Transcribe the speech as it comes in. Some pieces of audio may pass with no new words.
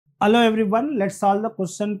Hello everyone, let's solve the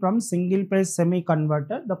question from single phase semi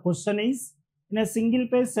converter. The question is, in a single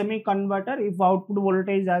phase semi converter, if output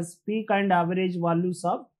voltage has peak and average values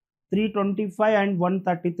of 325 and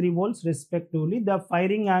 133 volts respectively, the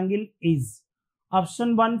firing angle is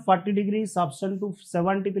option 1 40 degrees, option 2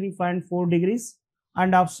 73.4 degrees,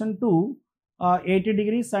 and option 2 80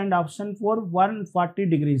 degrees, and option 4 140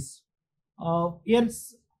 degrees. Here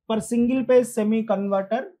for single phase semi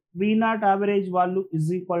converter, V naught average value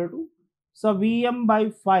is equal to, so Vm by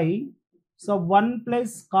phi, so 1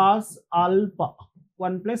 plus cos alpha,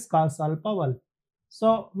 1 plus cos alpha 1.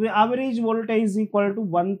 So average voltage is equal to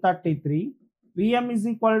 133, Vm is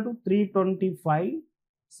equal to 325,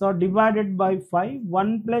 so divided by phi,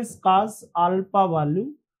 1 plus cos alpha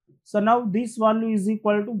value. So now this value is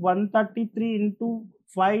equal to 133 into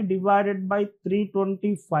phi divided by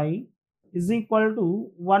 325 is equal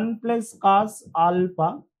to 1 plus cos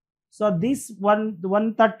alpha. So this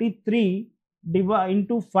 133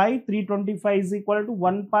 into 5, 325 is equal to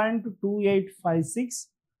 1.2856.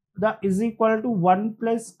 That is equal to 1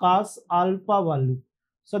 plus cos alpha value.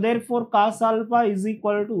 So therefore cos alpha is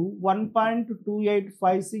equal to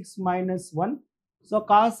 1.2856 minus 1. So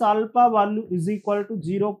cos alpha value is equal to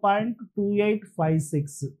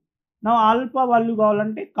 0.2856. Now alpha value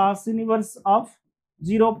kavalante cos inverse of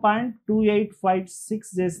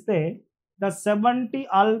 0.2856 cheste the 70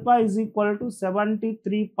 alpha is equal to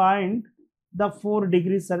 73.4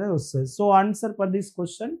 degrees. So answer for this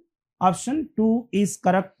question, option 2 is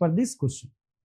correct for this question.